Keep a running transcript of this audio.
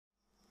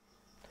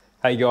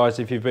Hey guys,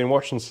 if you've been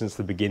watching since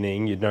the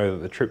beginning, you'd know that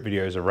the trip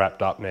videos are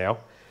wrapped up now.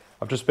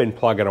 I've just been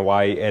plugging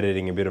away,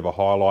 editing a bit of a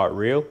highlight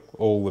reel,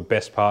 all the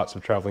best parts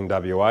of travelling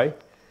WA.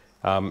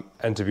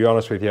 And to be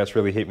honest with you, it's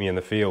really hit me in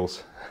the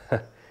feels.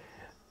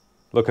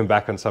 Looking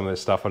back on some of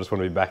this stuff, I just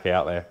want to be back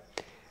out there.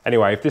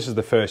 Anyway, if this is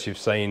the first you've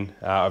seen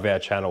of our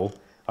channel,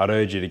 I'd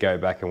urge you to go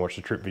back and watch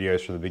the trip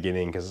videos from the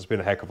beginning because it's been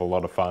a heck of a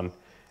lot of fun.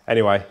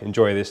 Anyway,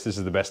 enjoy this. This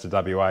is the best of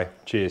WA.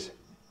 Cheers.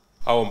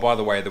 Oh, and by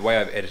the way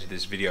I've edited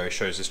this video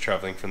shows us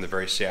travelling from the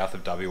very south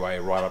of WA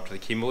right up to the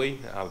Kimberley,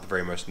 the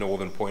very most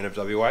northern point of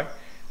WA.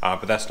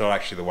 But that's not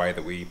actually the way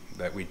that we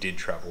did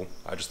travel.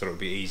 I just thought it would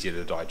be easier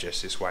to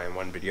digest this way in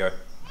one video.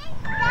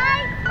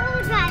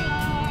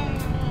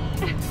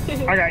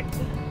 Okay.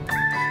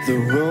 The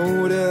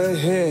road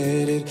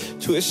ahead, it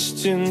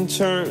twists and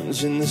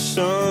turns, and the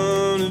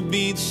sun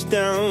beats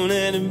down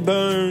and it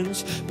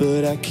burns.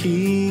 But I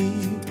keep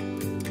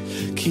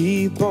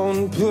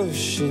on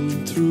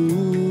pushing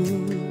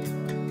through,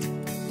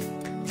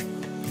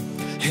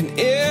 and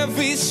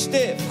every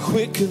step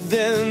quicker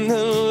than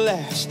the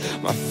last.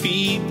 My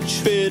feet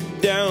tread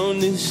down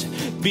this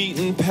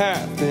beaten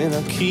path, and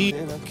I keep.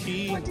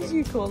 What did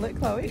you call it,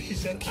 Chloe? She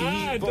said,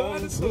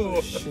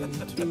 dinosaur.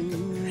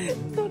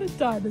 Not a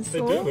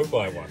dinosaur. They do look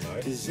like one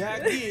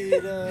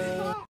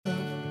though.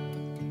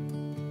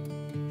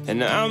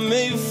 And I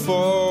may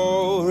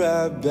fall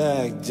right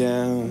back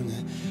down,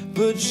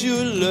 but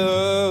your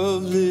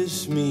love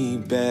lifts me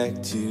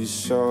back to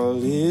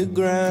solid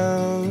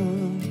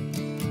ground.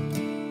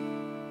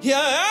 Yeah,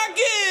 I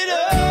get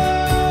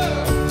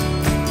up,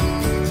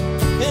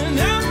 and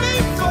I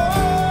may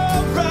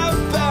fall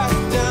right back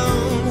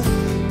down,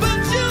 but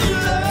your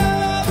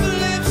love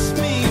lifts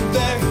me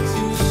back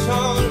to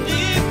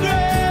solid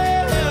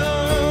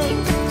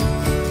ground.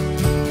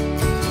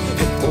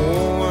 And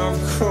oh,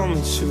 I've come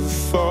too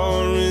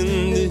far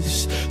in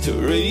this to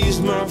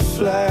raise my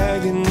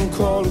flag and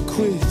call it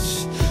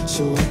quits.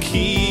 So I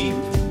keep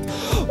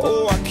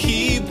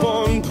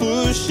on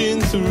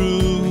pushing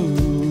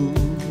through.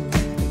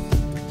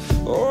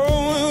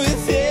 Oh,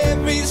 with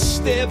every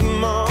step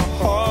my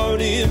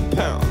heart it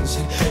pounds.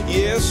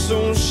 Yes,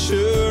 so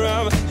sure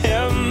I've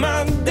had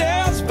my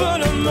doubts,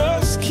 but I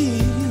must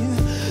keep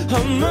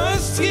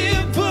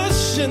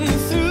pushing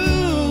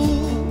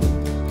through.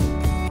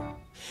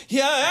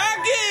 Yeah, I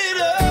get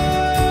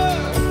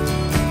up,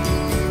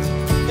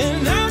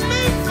 and I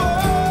may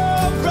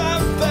fall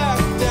right back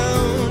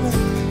down,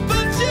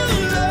 but your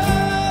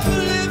love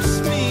lifts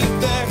me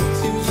back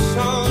to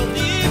solid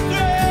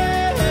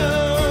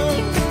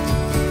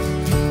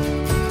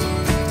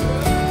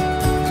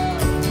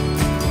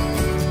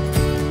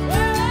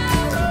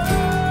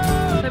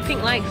So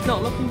Pink Lake's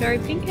not looking very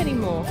pink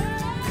anymore.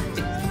 It's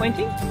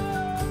disappointing.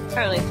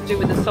 Apparently it's to do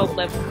with the salt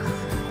levels.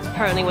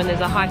 Apparently when there's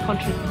a high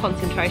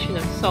concentration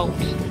of salt,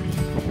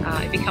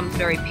 it becomes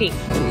very pink.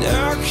 And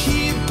I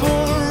keep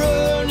on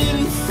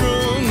running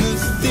from the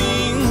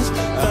things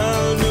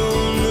I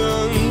don't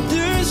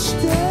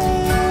understand.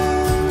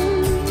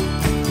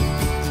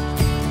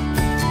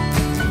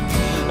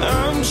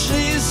 I'm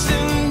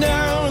chasing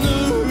down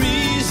the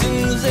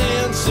reasons,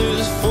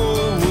 answers for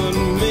what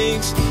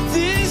makes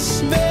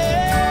this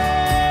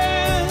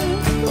man.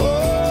 Oh,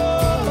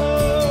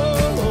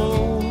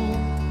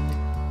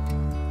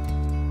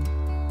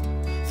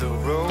 the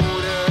road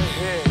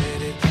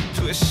ahead, it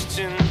twists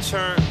and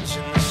turns,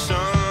 and the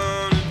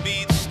sun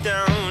beats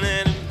down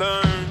and it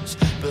burns.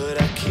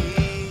 But I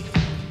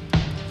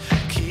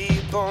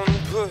keep on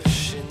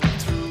pushing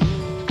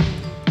through.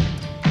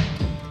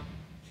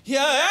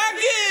 Yeah, I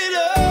get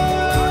up,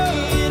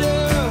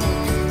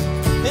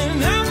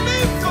 and I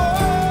may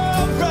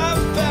fall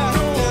right back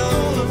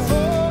down,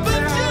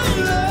 but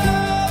your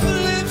love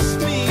lifts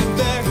me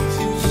back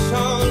to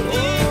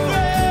solid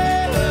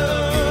ground.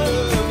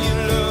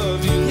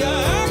 Love you. Yeah,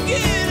 I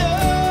get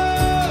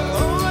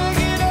up,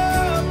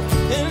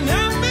 and I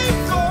may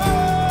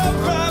fall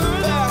right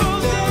back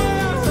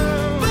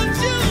down, but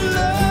your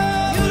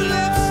love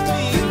lifts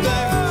me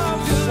back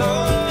to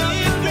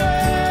solid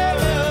ground.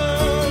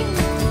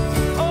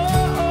 Oh,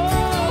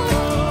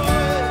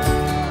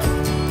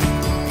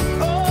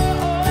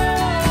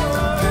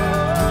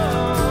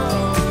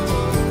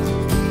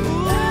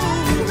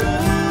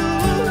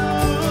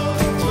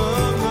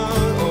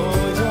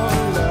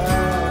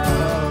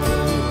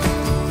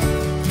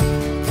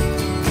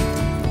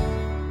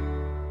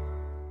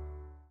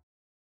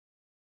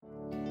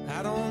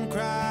 I don't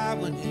cry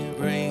when it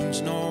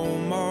rains no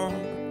more,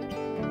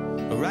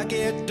 or I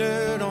get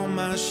dirt on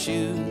my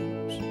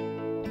shoes.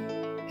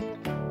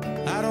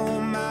 I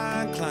don't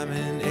mind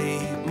climbing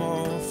 8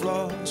 more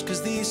floors,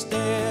 'cause these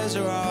stairs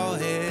are all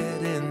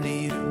heading to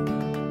you.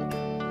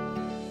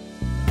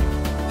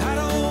 I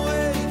don't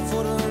wait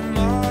for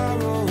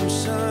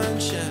tomorrow's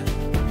sunshine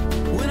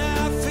when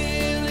I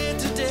feel it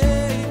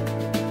today.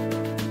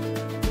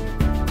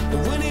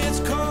 And when it's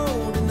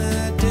cold in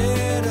the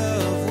dead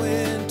of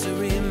winter,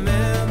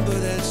 remember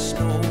that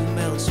snow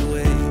melts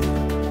away.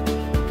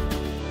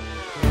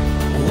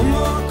 One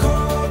more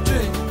cold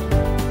drink,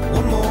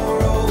 one more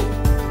road,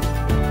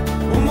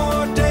 one more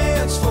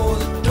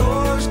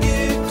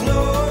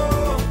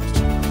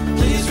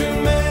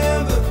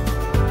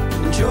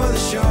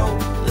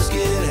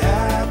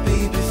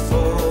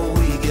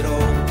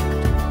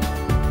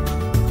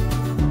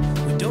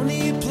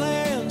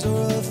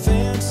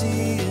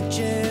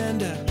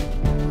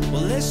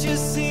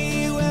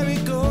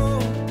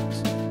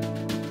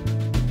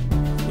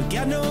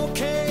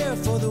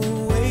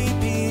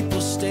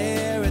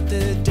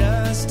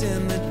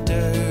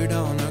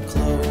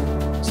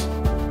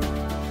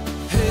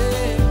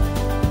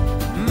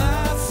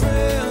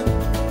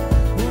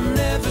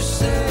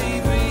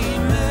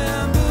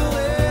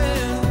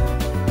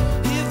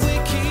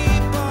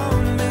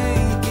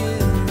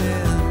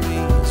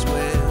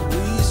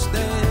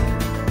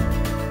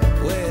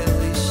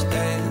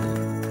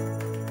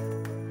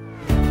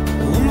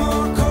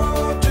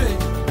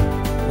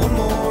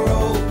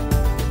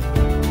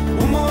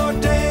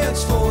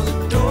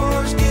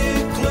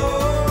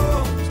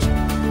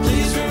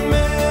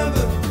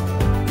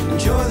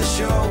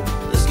show.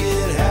 Let's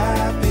get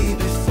happy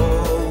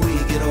before we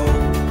get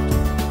old.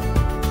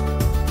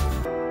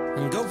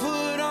 And go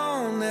put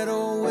on that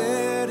old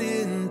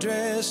wedding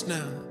dress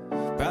now.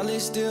 Probably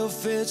still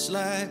fits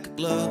like a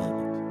glove.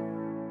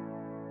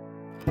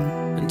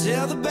 And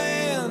tell the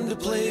band to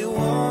play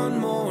one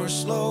more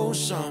slow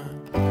song,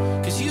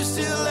 'cause you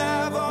still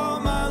have all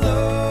my love.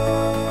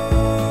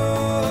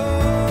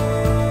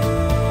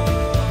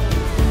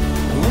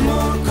 One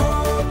more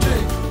cold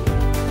drink,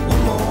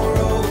 one more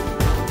roll,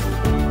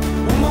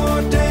 one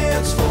more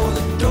dance for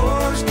the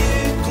doors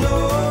get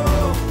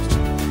closed.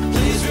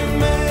 Please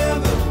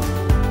remember,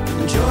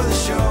 enjoy the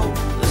show.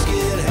 Let's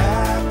get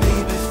happy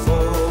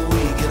before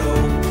we get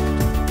old.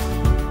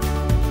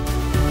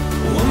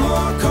 One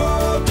more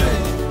cold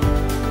drink,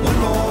 one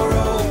more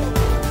roll,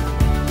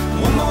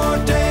 one more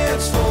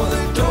dance for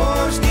the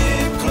doors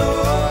get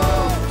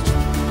closed.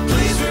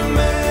 Please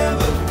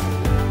remember,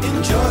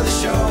 enjoy the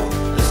show.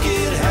 Let's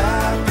get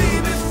happy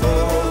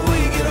before we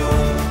get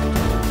old.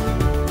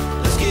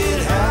 Let's get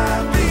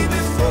happy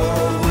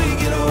before we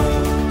get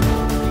old.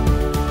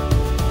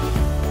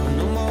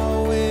 No more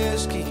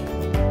whiskey,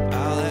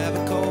 I'll have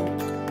a Coke.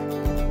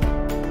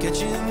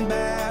 Catching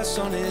bass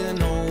on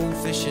an old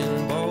fishing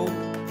boat.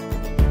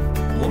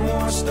 One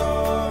more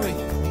story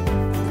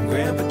from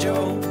Grandpa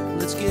Joe.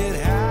 Let's get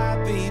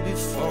happy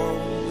before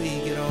we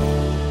get old.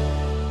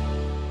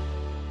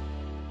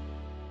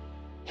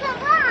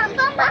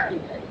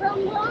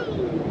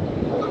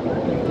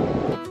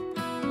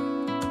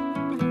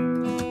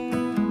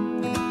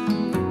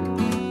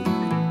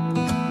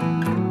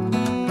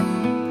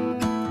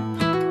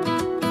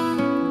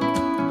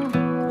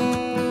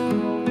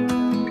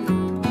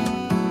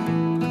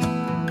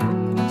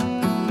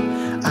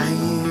 I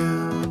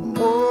am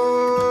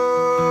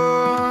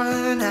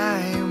worn, I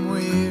am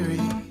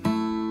weary.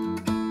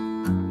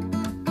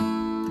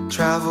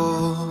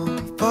 Travel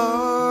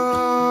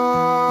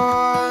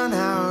far,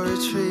 now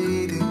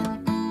retreating.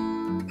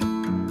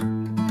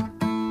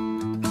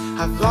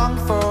 I've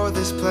longed for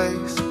this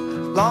place,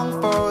 longed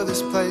for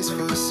this place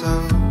for so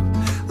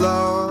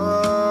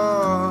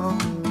long.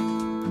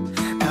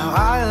 Now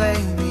I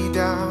lay me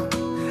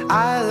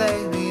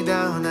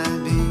down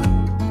and be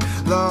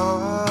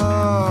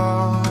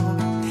long.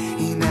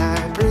 And I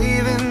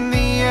breathe in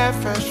the air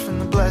fresh from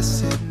the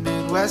blessed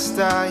Midwest.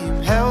 I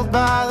am held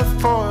by the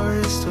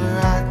forest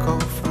where I go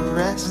for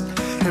rest,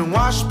 and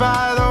washed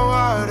by the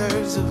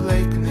waters of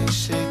Lake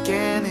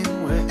Michigan.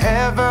 And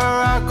wherever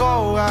I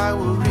go, I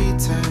will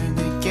return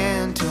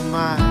again to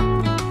my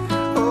home,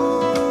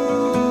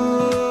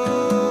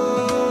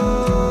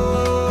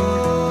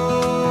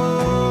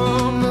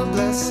 the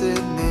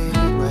blessed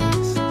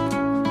Midwest.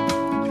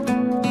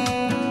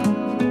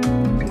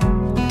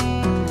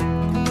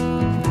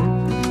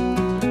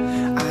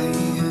 I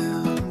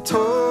am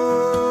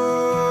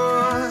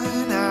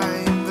torn, I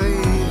am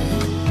bleeding.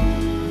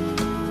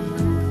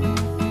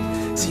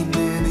 See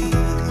many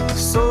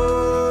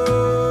souls,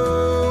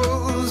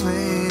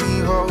 many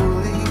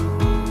holy.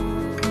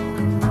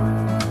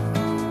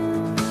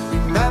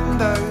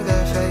 Remember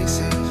their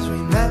faces,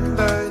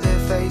 remember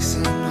their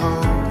faces,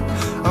 home.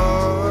 Oh,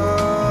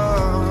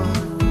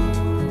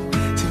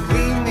 till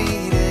we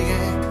meet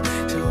again,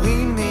 till we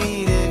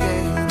meet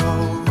again,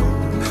 oh,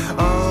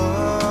 oh.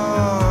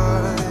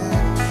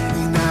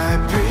 And I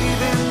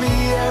breathe in the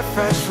air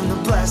fresh from the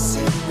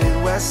blessed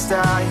Midwest. I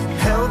am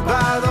held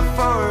by the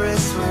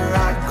forest where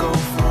I go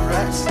for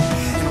rest,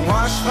 and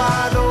washed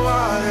by the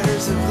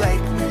waters of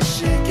Lake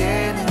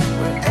Michigan. And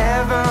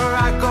wherever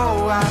I go,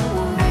 I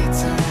will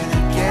return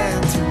again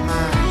to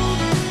my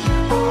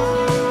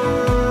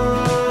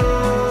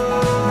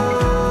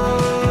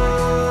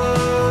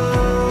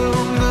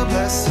home, the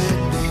blessed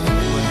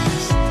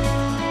Midwest,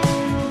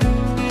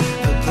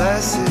 the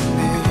blessed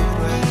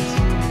Midwest.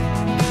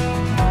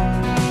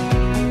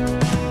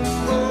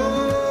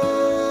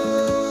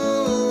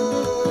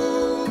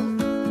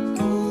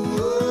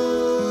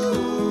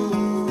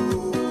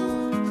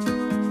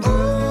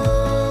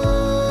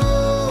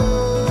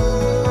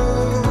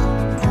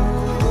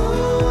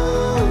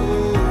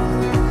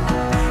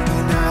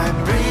 And I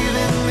breathe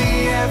in the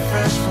air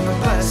fresh from the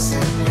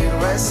blessed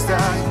Midwest. I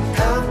am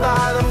held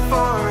by the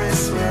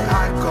forest where I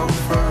go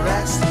for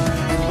rest,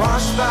 and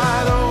washed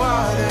by the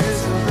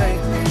waters of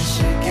Lake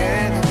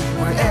Michigan. And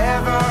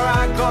wherever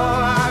I go,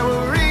 I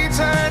will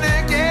return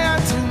again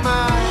to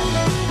my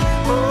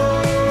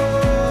home,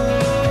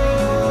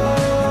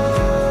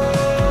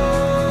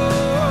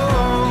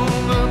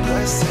 the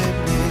blessed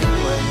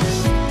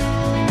Midwest,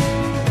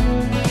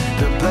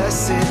 the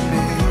blessed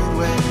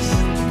Midwest.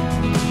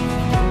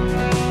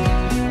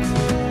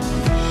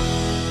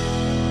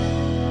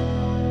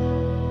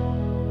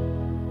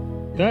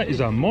 That is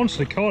a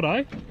monster cod,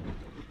 eh?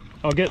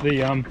 I'll get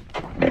the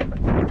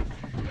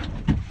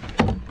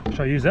shall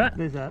I use that?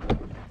 There's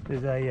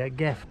a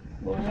gaff.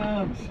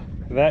 Wow.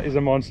 That is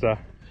a monster.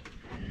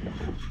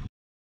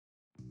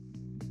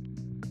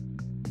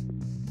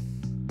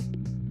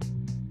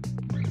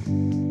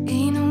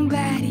 Ain't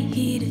nobody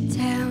here to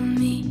tell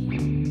me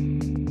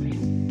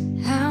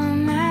how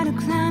am I to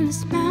climb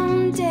this mountain.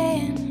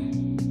 mountain.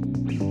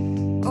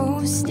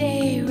 Oh,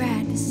 stay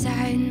right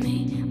beside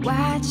me.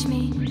 Watch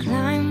me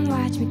climb,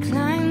 watch me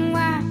climb,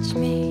 watch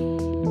me.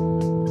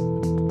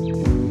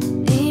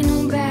 Ain't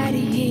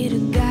nobody here to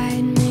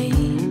guide me.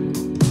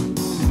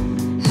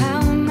 How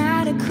am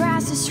I to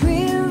cross this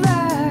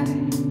river?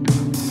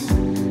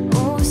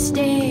 Oh,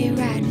 stay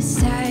right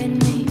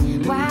beside me.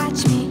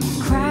 Watch me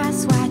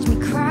cross, watch me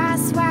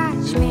cross,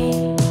 watch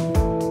me.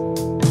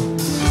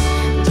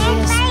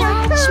 Just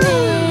watch me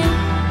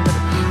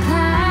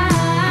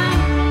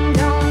climb.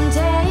 Don't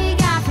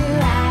take off your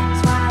eyes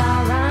while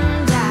I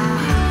run down.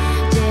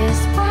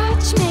 Just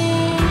watch me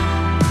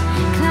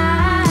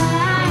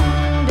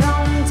climb.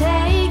 Don't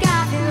take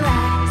off your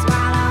eyes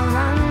while I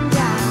run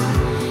down.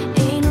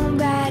 Ain't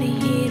nobody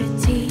here to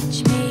teach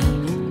me.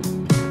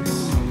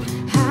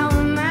 How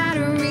am I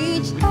to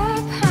reach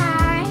up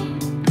high?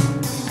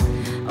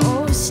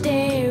 Oh,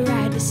 stay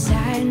right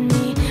beside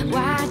me.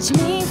 Watch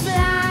me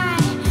fly.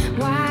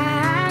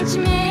 Watch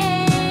me.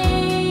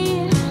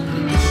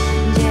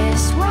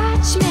 Just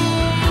watch me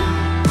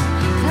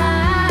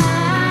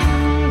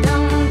climb.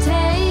 Don't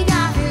take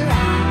off your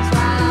eyes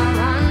while I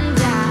run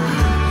down.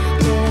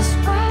 Just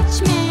watch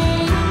me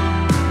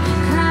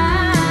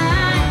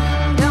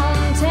climb.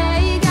 Don't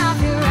take off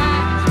your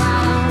eyes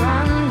while I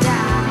run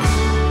down.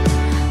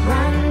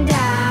 Run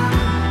down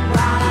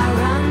while I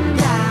run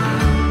down.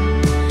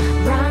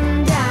 Run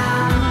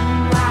down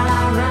while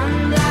I run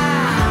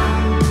down.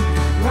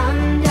 Run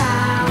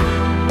down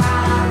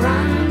while I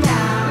run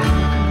down.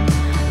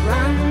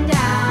 Run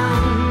down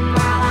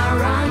while I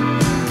run.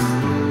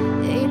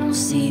 Ain't no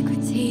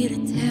secrets here to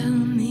tell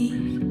me.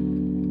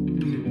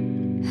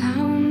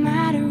 How am I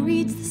to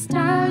reach the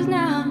stars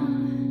now?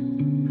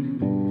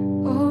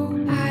 Oh,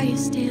 are you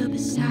still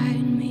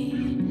beside me?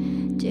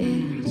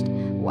 Just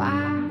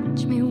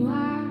watch me,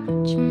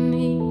 watch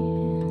me.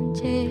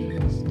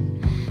 Just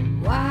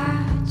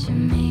watch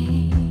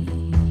me.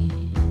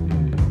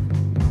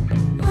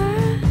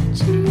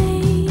 Watch me.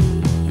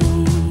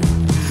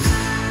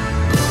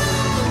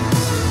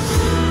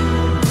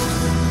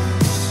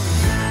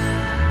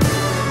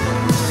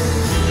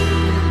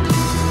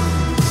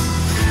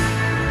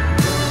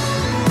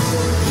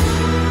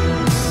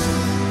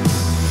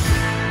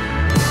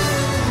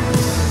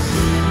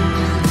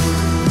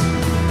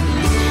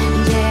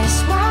 Just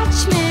watch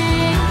me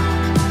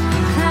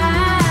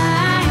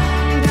climb.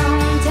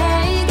 Don't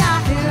take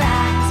off your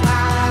eyes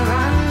while I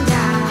run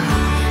down.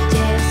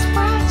 Just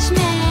watch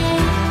me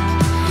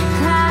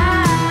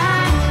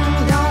climb.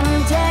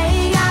 Don't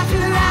take off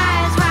your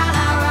eyes while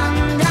I run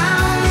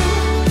down.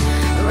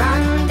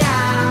 Run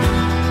down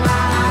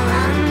while I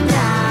run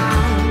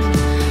down.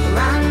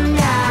 Run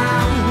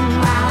down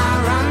while I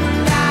run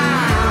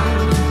down.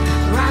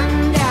 Run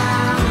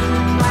down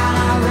while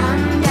I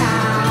run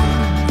down.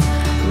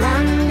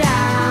 Run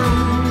down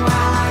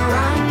while I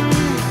run.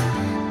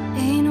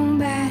 Ain't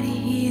nobody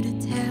here to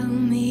tell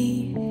me.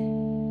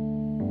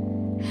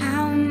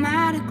 How am I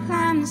to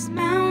climb this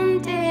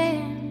mountain?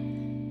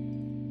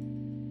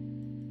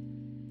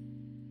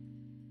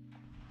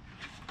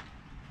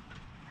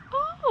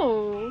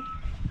 Oh,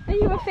 are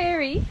you a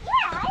fairy?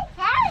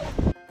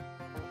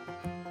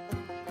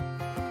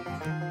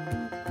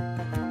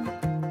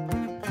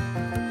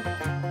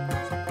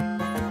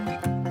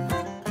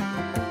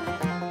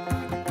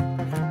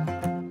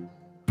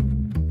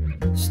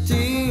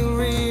 Still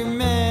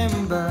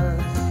remember,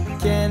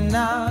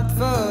 cannot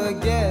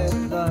forget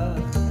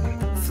the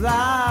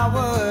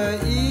flower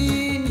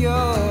in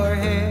your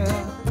hair.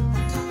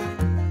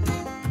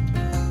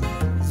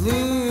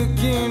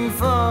 Looking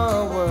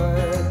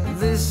forward,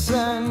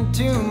 listen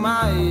to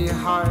my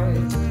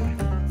heart.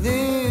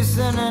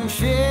 Listen and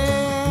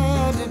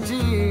shed a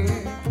tear.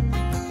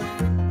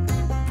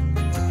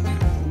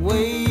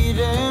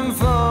 Waiting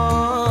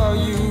for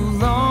you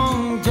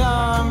long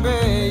time,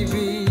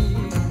 baby.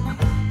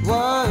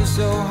 Was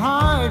so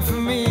hard for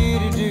me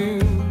to do.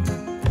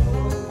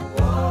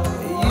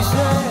 You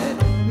said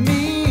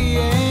me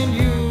and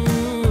you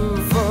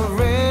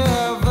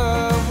forever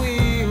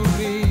will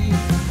be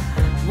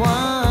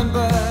one,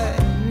 but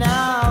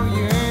now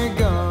you're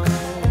gone.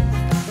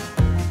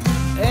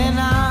 And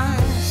I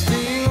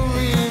still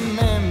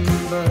remember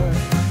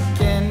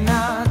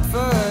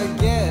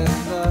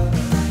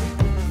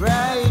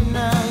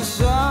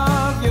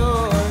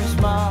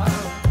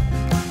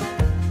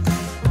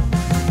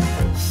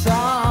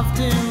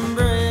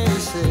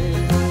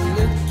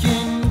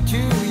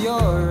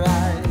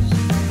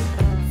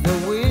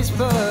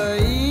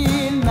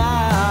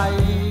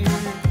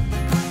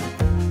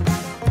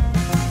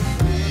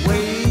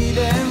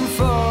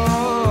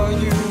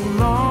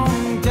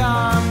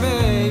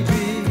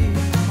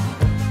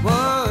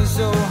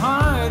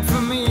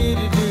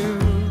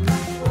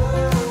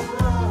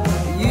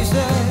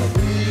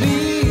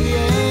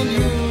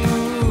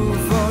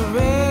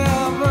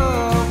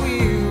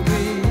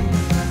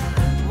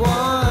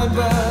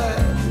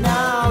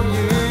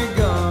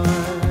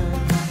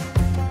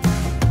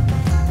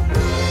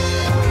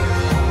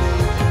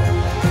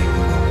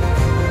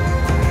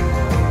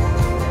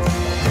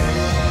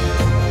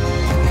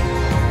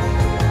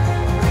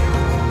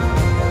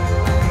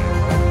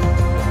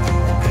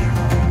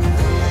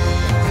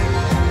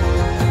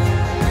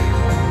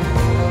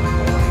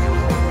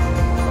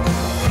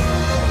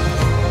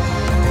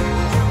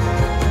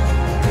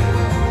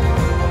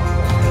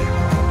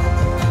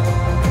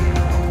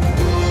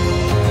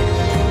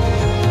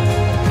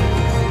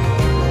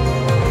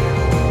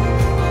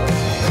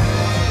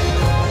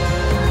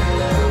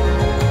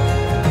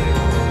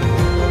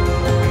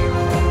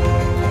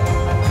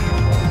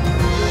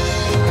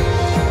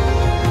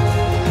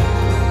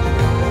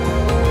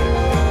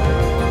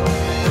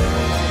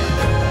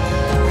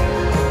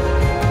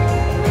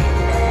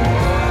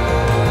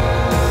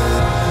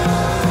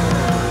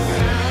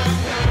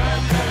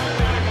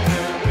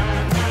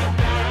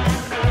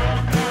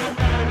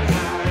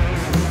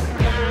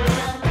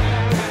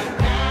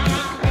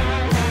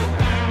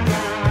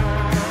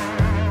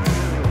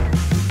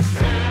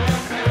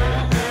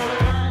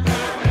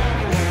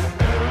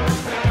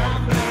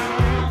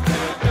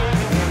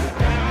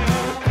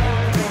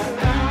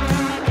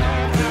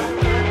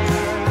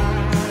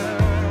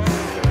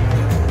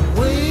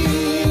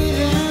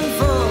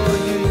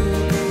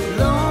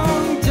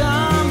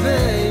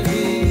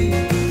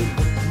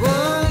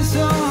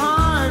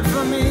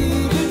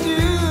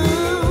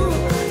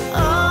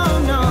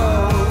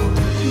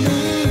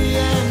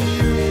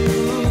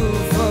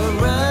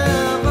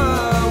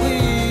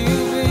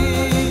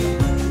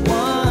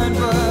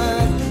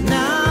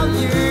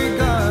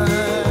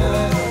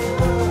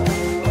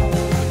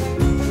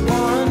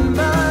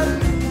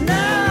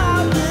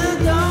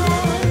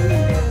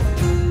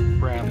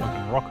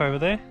over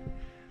there,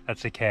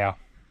 that's a cow.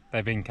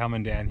 They've been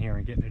coming down here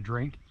and getting a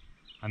drink,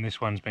 and this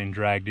one's been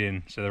dragged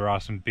in, so there are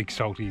some big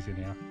salties in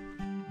here.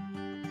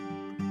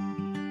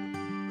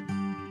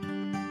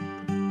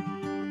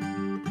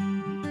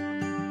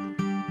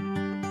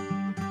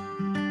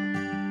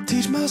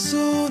 Teach my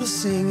soul to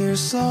sing your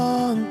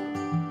song,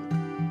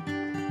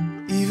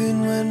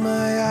 even when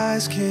my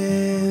eyes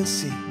can't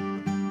see.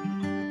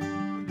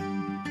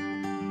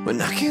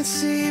 When I can't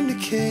seem to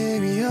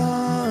carry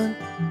on,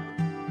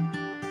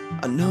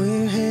 I know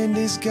your hand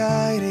is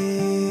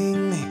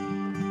guiding me.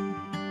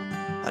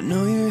 I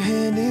know your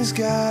hand is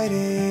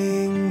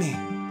guiding me.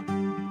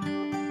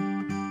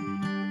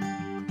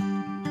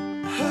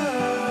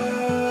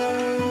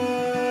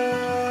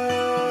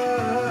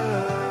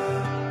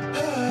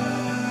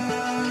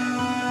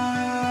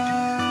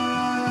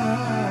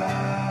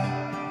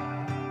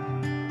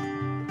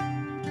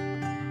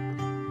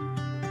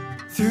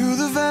 Through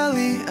the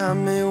valley I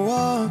may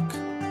walk,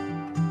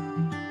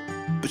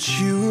 but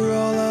you were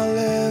all I'll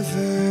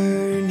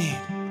ever need.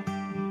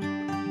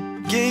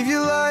 Gave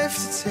your life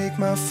to take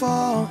my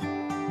fall,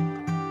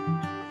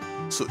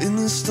 so in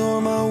the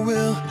storm I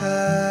will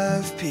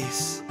have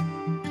peace.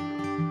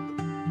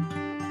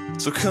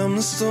 So come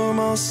the storm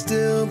I'll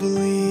still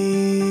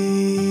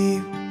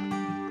believe.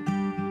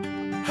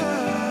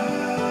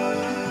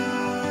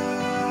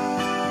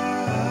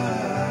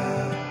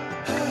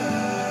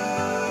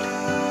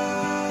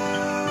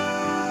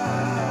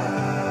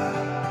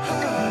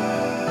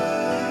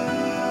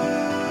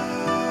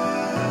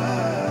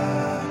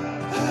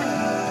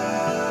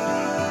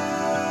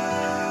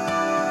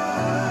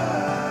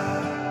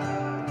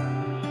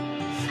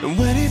 And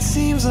when it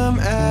seems I'm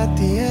at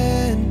the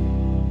end,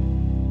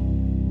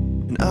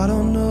 and I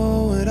don't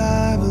know what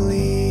I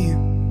believe,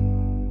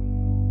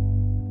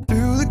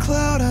 through the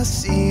cloud I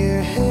see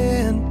your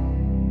hand,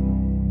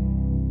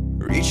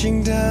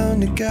 reaching down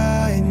to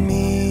guide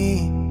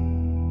me.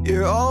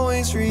 You're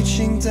always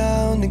reaching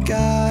down to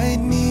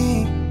guide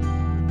me,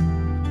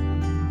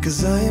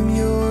 'cause I am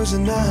yours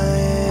and I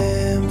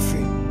am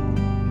free.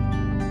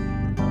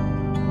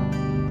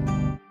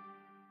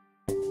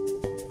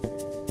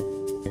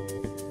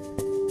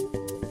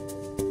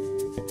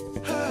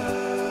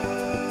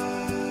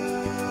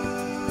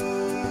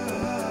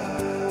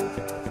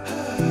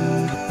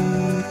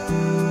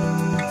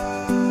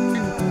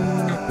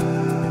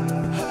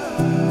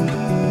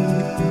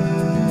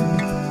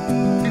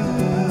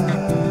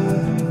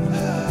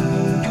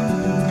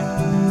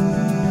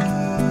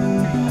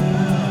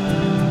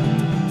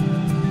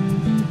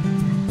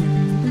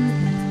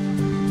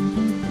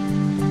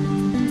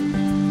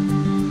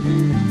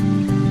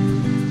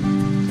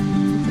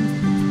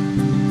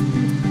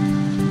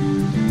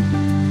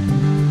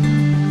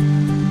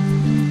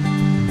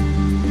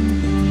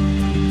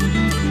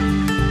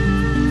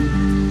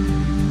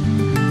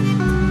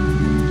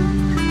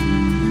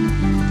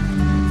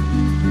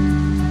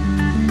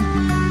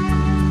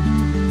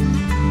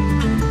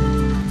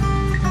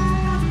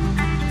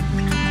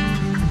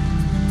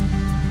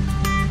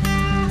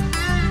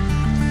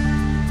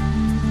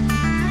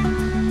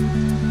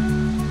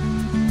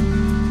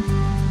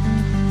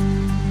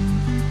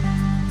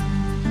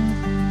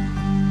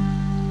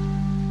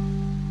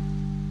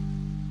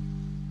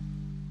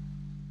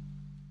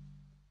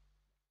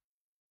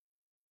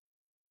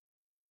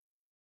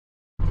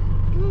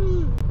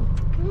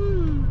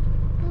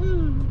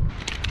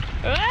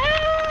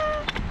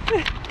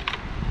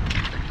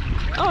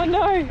 Oh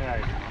no!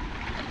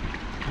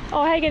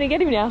 Oh, how are you going to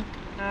get him now?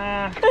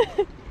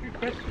 Good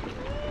question.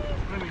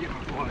 Let me get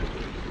my phone.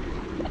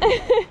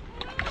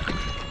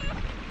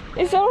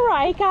 It's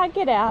alright, he can't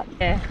get out.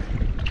 Yeah.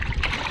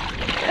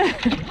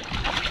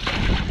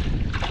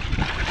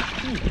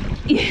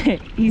 Yeah,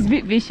 he's a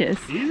bit vicious.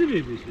 He is a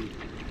bit vicious.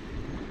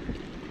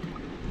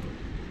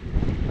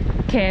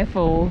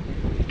 Careful.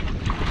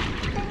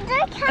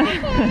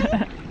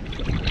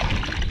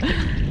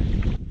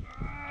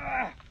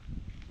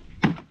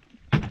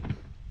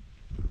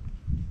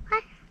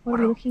 What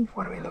are we looking for?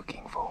 What are we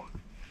looking for?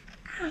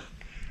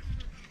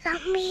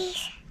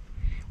 Zombies.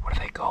 What are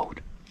they called?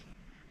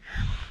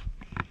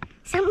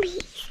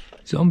 Zombies.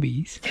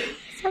 Zombies?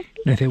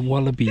 No, they're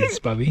wallabies,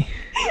 Bubby.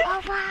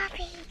 Oh,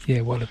 Bobby.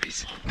 Yeah,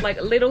 wallabies. Like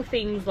little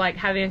things like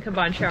having a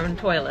combined shower and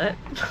toilet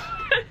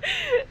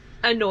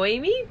annoy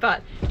me,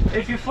 but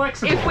If you're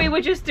flexible. if we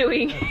were just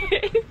doing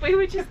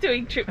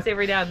trips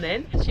every now and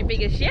then, it's your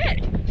biggest yet.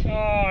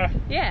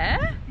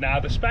 Yeah. Nah,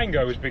 the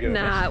Spango was bigger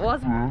than Nah, it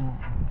wasn't. this.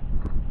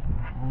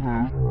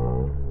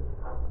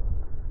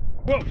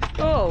 Whoa!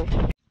 Oh.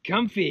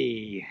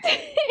 Comfy!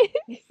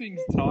 This thing's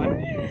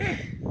tiny.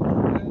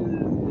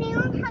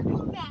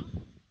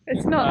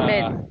 It's not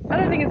meant. I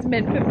don't think it's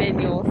meant for men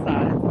your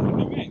size. What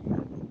do you mean?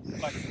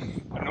 Like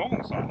a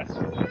normal size?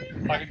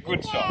 Like a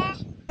good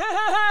size?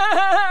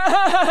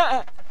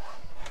 Yeah,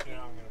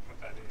 I'm gonna put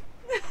that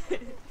in.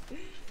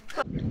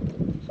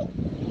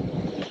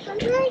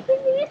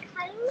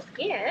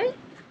 Yeah.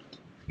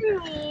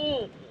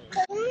 Oh,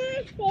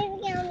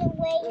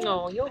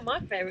 No, you're my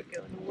favourite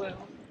girl in the world.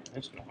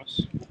 That's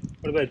nice.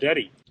 What about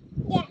Daddy?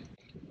 Yeah.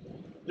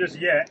 Just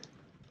yet?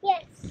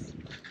 Yes.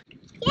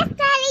 Yes,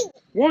 Daddy.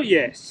 What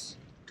yes?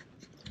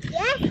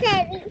 Yes,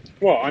 Daddy.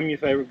 What, I'm your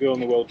favourite girl in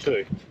the world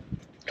too?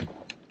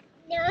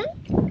 No.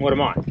 What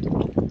am I?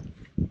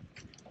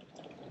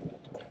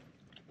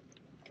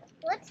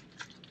 What?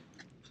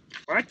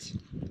 What?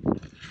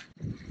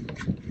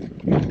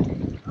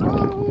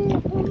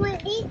 Oh, my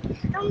least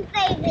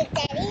favorite,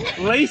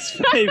 Daddy.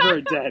 Least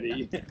favourite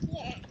daddy?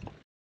 Yeah.